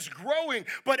kingdom is growing.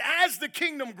 But as the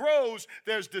kingdom grows,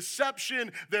 there's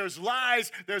deception, there's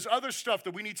lies, there's other stuff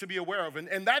that we need to be aware of.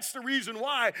 And that's the reason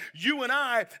why you and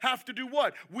I have to do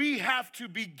what? We have to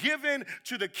be given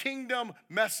to the kingdom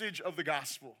message of the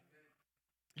gospel.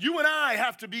 You and I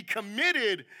have to be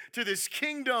committed to this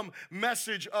kingdom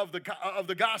message of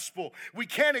the gospel. We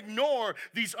can't ignore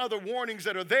these other warnings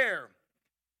that are there.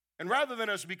 And rather than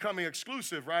us becoming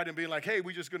exclusive, right, and being like, hey,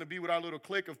 we're just going to be with our little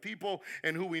clique of people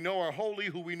and who we know are holy,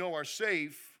 who we know are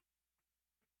safe,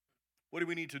 what do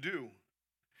we need to do?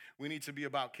 We need to be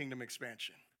about kingdom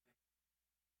expansion.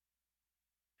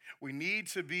 We need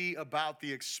to be about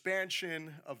the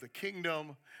expansion of the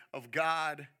kingdom of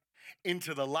God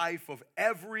into the life of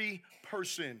every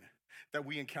person that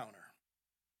we encounter.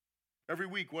 Every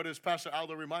week, what does Pastor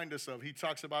Aldo remind us of? He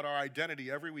talks about our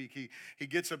identity every week. He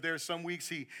gets up there. Some weeks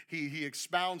he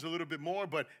expounds a little bit more,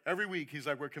 but every week he's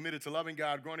like, we're committed to loving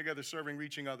God, growing together, serving,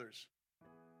 reaching others.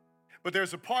 But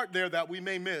there's a part there that we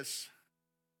may miss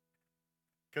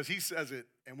because he says it,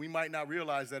 and we might not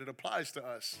realize that it applies to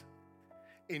us.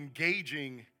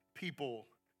 Engaging people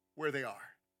where they are.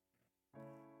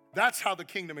 That's how the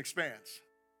kingdom expands.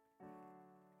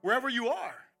 Wherever you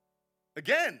are.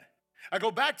 Again, I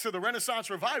go back to the Renaissance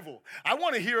revival. I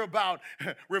want to hear about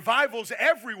revivals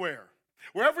everywhere.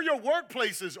 Wherever your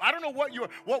workplace is, I don't know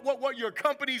what your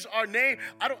companies are named.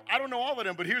 I don't know all of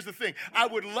them, but here's the thing. I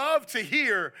would love to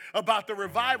hear about the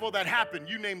revival that happened.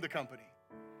 You name the company.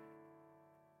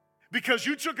 Because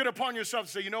you took it upon yourself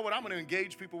to say, you know what, I'm going to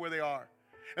engage people where they are.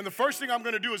 And the first thing I'm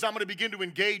going to do is I'm going to begin to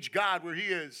engage God where he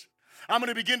is. I'm going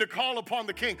to begin to call upon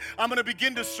the King. I'm going to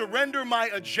begin to surrender my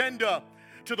agenda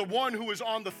to the one who is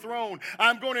on the throne.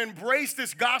 I'm going to embrace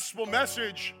this gospel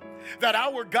message that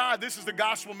our God, this is the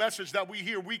gospel message that we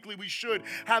hear weekly. We should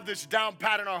have this down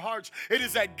pat in our hearts. It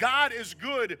is that God is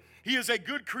good. He is a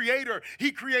good creator.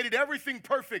 He created everything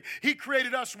perfect. He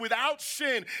created us without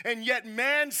sin, and yet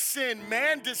man sinned.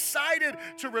 Man decided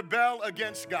to rebel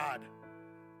against God.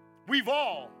 We've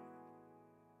all.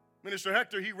 Minister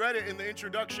Hector, he read it in the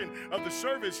introduction of the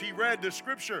service. He read the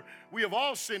scripture. We have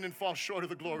all sinned and fall short of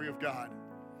the glory of God.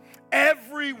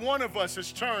 Every one of us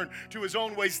has turned to his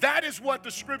own ways. That is what the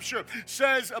scripture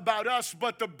says about us.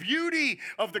 But the beauty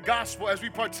of the gospel, as we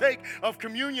partake of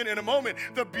communion in a moment,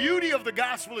 the beauty of the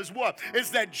gospel is what? Is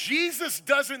that Jesus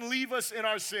doesn't leave us in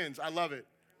our sins. I love it.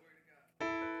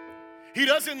 He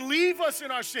doesn't leave us in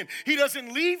our sin. He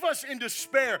doesn't leave us in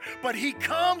despair, but he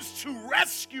comes to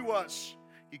rescue us.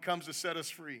 He comes to set us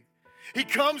free. He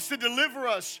comes to deliver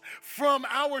us from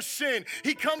our sin.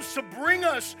 He comes to bring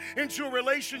us into a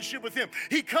relationship with him.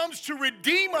 He comes to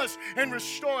redeem us and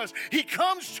restore us. He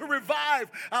comes to revive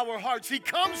our hearts. He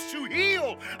comes to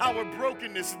heal our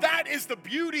brokenness. That is the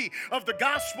beauty of the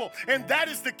gospel, and that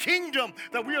is the kingdom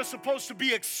that we are supposed to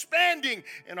be expanding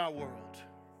in our world.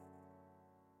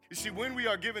 You see, when we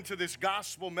are given to this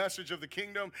gospel message of the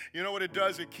kingdom, you know what it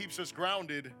does? It keeps us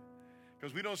grounded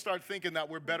because we don't start thinking that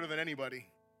we're better than anybody.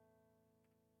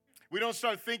 We don't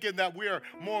start thinking that we are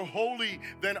more holy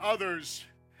than others.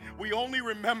 We only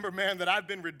remember, man, that I've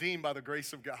been redeemed by the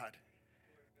grace of God.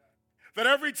 That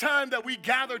every time that we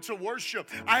gather to worship,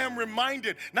 I am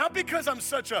reminded, not because I'm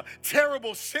such a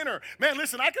terrible sinner. Man,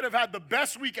 listen, I could have had the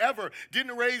best week ever.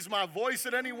 Didn't raise my voice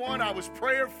at anyone. I was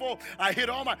prayerful. I hit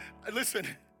all my, listen,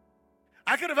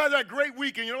 I could have had that great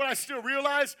week, and you know what I still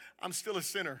realize? I'm still a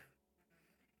sinner.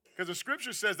 Because the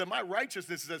scripture says that my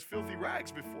righteousness is as filthy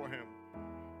rags before him.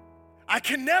 I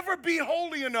can never be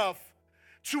holy enough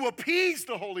to appease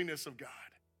the holiness of God.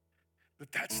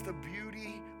 But that's the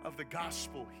beauty of the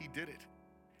gospel. He did it.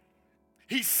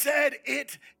 He said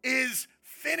it is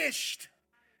finished.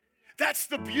 That's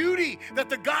the beauty that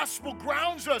the gospel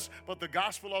grounds us, but the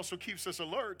gospel also keeps us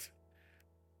alert.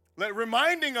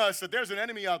 Reminding us that there's an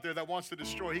enemy out there that wants to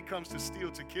destroy. He comes to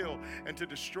steal, to kill, and to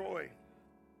destroy.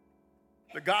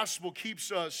 The gospel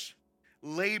keeps us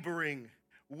laboring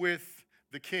with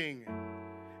the King.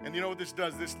 And you know what this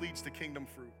does? This leads to kingdom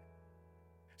fruit.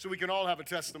 So we can all have a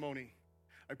testimony,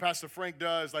 like Pastor Frank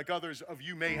does, like others of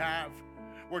you may have,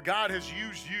 where God has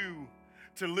used you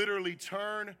to literally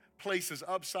turn places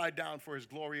upside down for his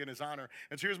glory and his honor.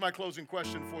 And so here's my closing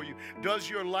question for you. Does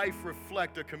your life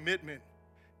reflect a commitment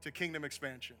to kingdom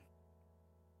expansion?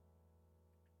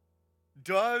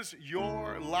 Does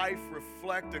your life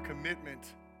reflect a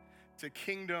commitment to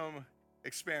kingdom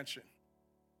expansion?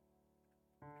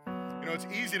 You know, it's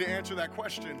easy to answer that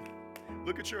question.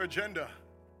 Look at your agenda.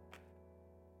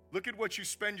 Look at what you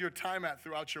spend your time at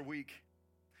throughout your week.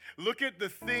 Look at the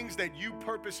things that you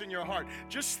purpose in your heart.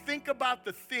 Just think about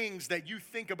the things that you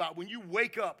think about when you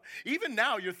wake up. Even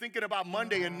now, you're thinking about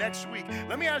Monday and next week.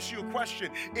 Let me ask you a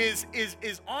question. Is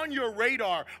on your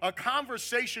radar a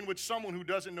conversation with someone who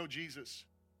doesn't know Jesus?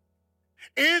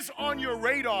 Is on your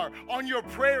radar, on your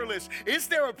prayer list, is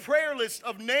there a prayer list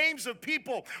of names of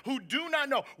people who do not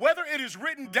know, whether it is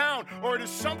written down or it is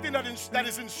something that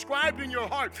is inscribed in your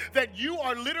heart, that you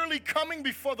are literally coming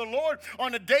before the Lord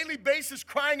on a daily basis,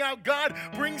 crying out, God,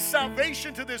 bring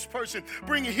salvation to this person,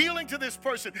 bring healing to this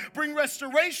person, bring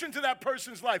restoration to that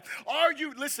person's life. Are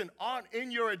you, listen, in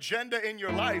your agenda in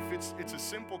your life? It's a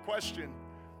simple question.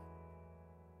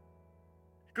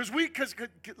 Because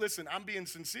listen, I'm being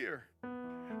sincere.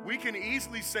 We can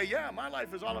easily say, yeah, my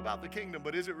life is all about the kingdom,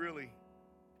 but is it really?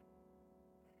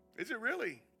 Is it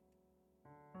really?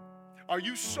 Are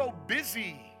you so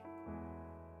busy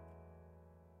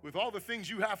with all the things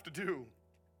you have to do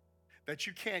that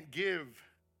you can't give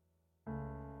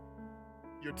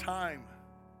your time,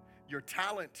 your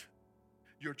talent,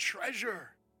 your treasure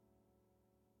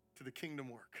to the kingdom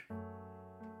work?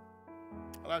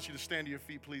 I'll ask you to stand to your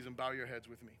feet, please, and bow your heads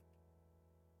with me.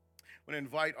 I'm going to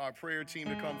invite our prayer team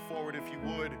to come forward, if you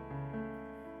would.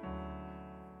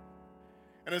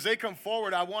 And as they come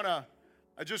forward, I want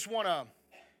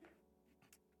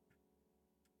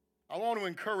to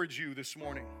encourage you this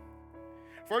morning.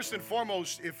 First and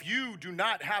foremost, if you do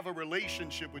not have a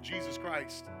relationship with Jesus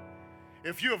Christ,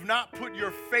 if you have not put your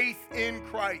faith in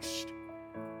Christ,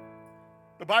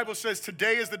 the Bible says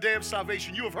today is the day of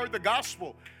salvation. You have heard the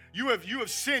gospel. You have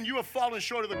sinned. You have fallen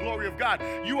short of the glory of God.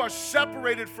 You are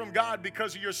separated from God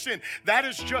because of your sin. That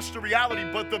is just a reality.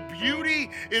 But the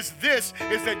beauty is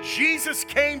that Jesus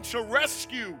came to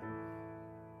rescue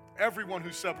everyone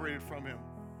who's separated from him.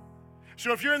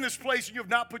 So if you're in this place and you have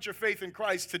not put your faith in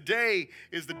Christ, today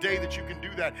is the day that you can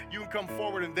do that. You can come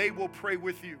forward and they will pray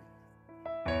with you.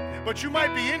 But you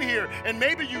might be in here, and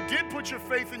maybe you did put your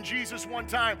faith in Jesus one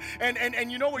time,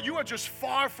 and you know what? You are just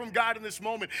far from God in this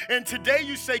moment. And today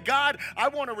you say, God, I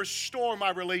want to restore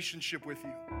my relationship with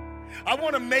you. I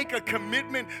want to make a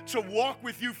commitment to walk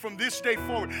with you from this day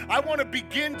forward. I want to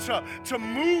begin to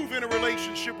move in a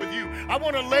relationship with you. I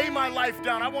want to lay my life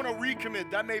down. I want to recommit.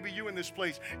 That may be you in this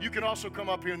place. You can also come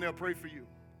up here and they'll pray for you.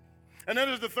 And then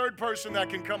there's the third person that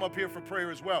can come up here for prayer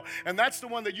as well. And that's the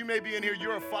one that you may be in here.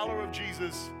 You're a follower of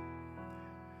Jesus.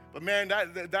 But man,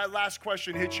 that last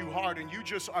question hits you hard, and you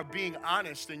just are being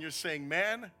honest, and you're saying,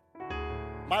 man,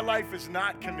 my life is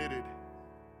not committed.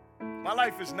 My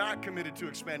life is not committed to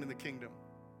expanding the kingdom.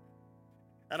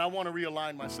 And I want to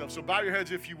realign myself. So bow your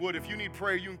heads if you would. If you need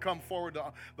prayer, you can come forward.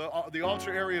 The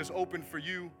altar area is open for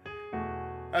you.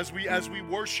 As we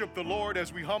worship the Lord,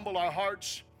 as we humble our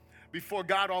hearts before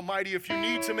God Almighty, if you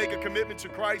need to make a commitment to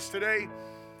Christ today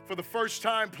for the first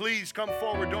time, please come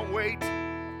forward. Don't wait.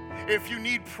 If you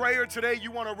need prayer today,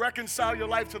 you want to reconcile your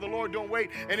life to the Lord, don't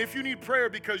wait. And if you need prayer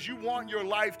because you want your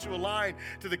life to align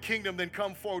to the kingdom, then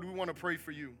come forward. We want to pray for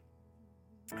you.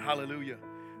 Hallelujah.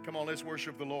 Come on, let's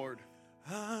worship the Lord.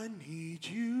 I need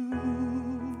you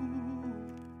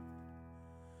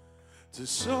to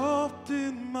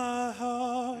soften my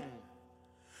heart,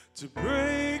 to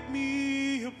break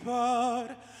me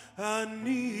apart. I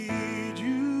need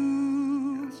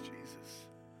you, Yes, Jesus.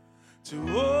 to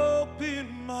open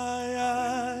my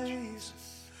eyes,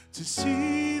 to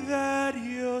see that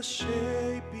you're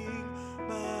shaping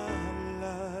my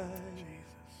life.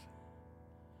 Jesus.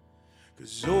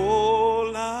 'Cause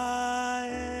all I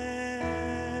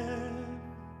am,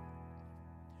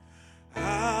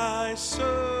 I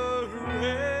surrender.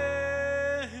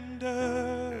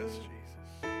 Yes, Jesus.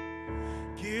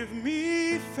 Give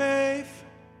me faith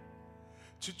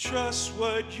to trust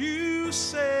what you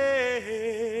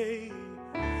say,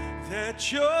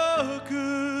 that you're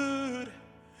good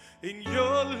and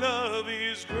your love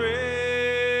is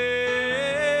great.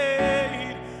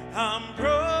 I'm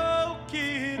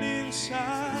broken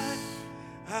inside.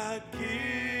 I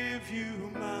give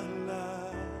you my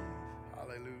life.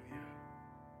 Hallelujah.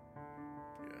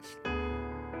 Yes.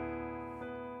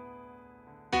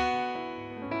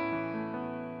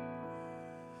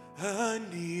 I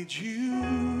need you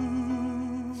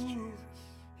Jesus.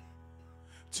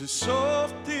 to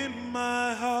soften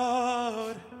my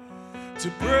heart, to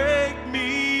break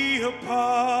me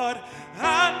apart.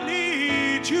 I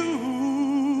need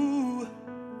you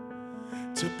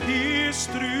to pierce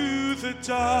through the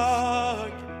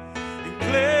dark and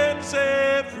cleanse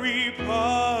every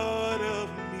part of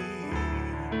me.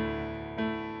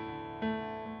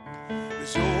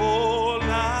 'Cause all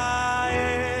I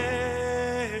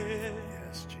am,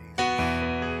 Yes, Jesus.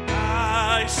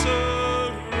 I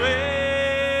surrender.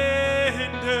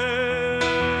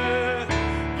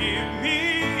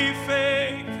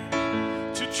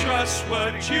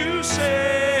 you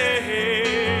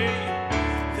say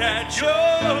that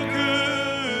you're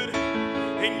good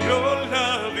and your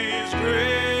love is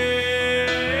great.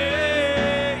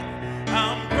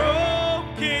 I'm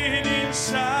broken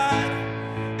inside.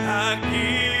 I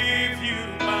give you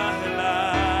my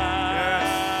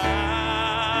life.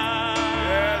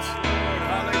 Yes, Lord.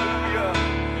 Hallelujah.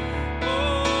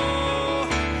 Oh,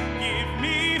 give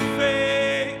me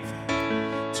faith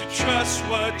to trust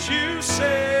what you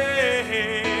say,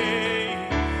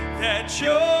 that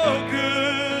you're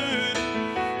good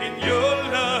and your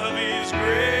love is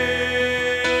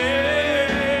great.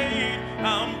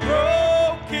 I'm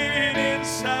broken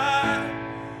inside.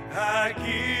 I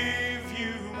give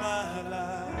you my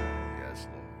life. Yes,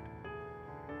 Lord.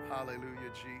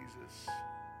 Hallelujah, Jesus.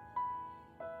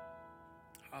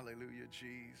 Hallelujah,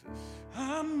 Jesus.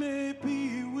 I may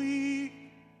be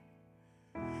weak,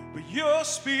 but your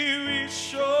spirit's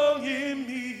strong in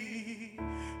me.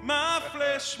 My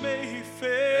flesh may Thank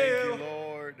fail, you,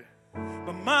 Lord.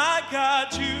 but my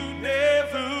God, you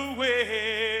never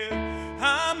will.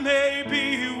 I may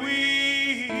be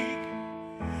weak,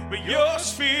 but your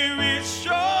spirit's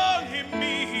strong in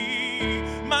me.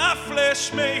 My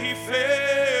flesh may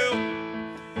fail,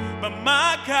 but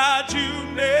my God, you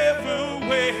never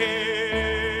will.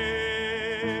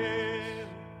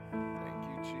 Thank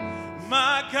you, Jesus.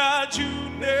 My God, you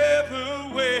never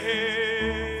will.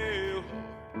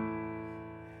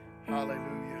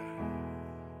 Hallelujah.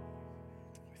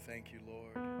 We thank you,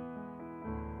 Lord.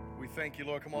 We thank you,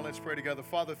 Lord. Come on, let's pray together.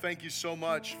 Father, thank you so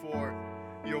much for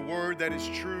your word that is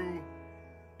true,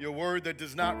 your word that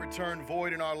does not return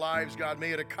void in our lives, God.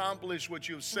 May it accomplish what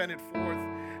you have sent it forth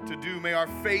to do. May our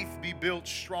faith be built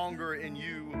stronger in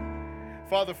you.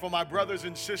 Father, for my brothers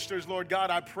and sisters, Lord God,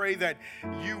 I pray that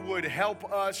you would help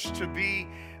us to be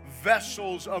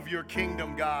vessels of your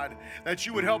kingdom, God. That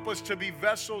you would help us to be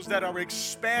vessels that are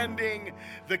expanding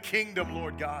the kingdom,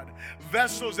 Lord God.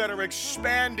 Vessels that are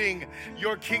expanding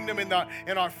your kingdom in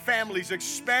our families,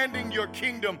 expanding your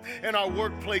kingdom in our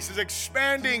workplaces,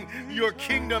 expanding your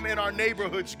kingdom in our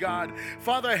neighborhoods, God.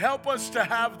 Father, help us to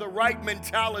have the right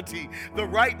mentality, the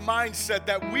right mindset,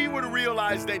 that we would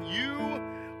realize that you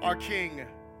are king.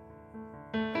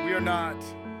 We are not.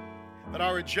 That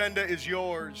our agenda is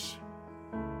yours.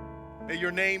 May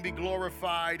your name be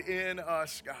glorified in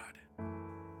us, God.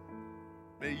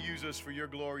 May you use us for your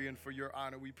glory and for your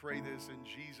honor. We pray this in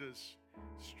Jesus'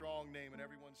 strong name. And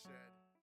everyone said...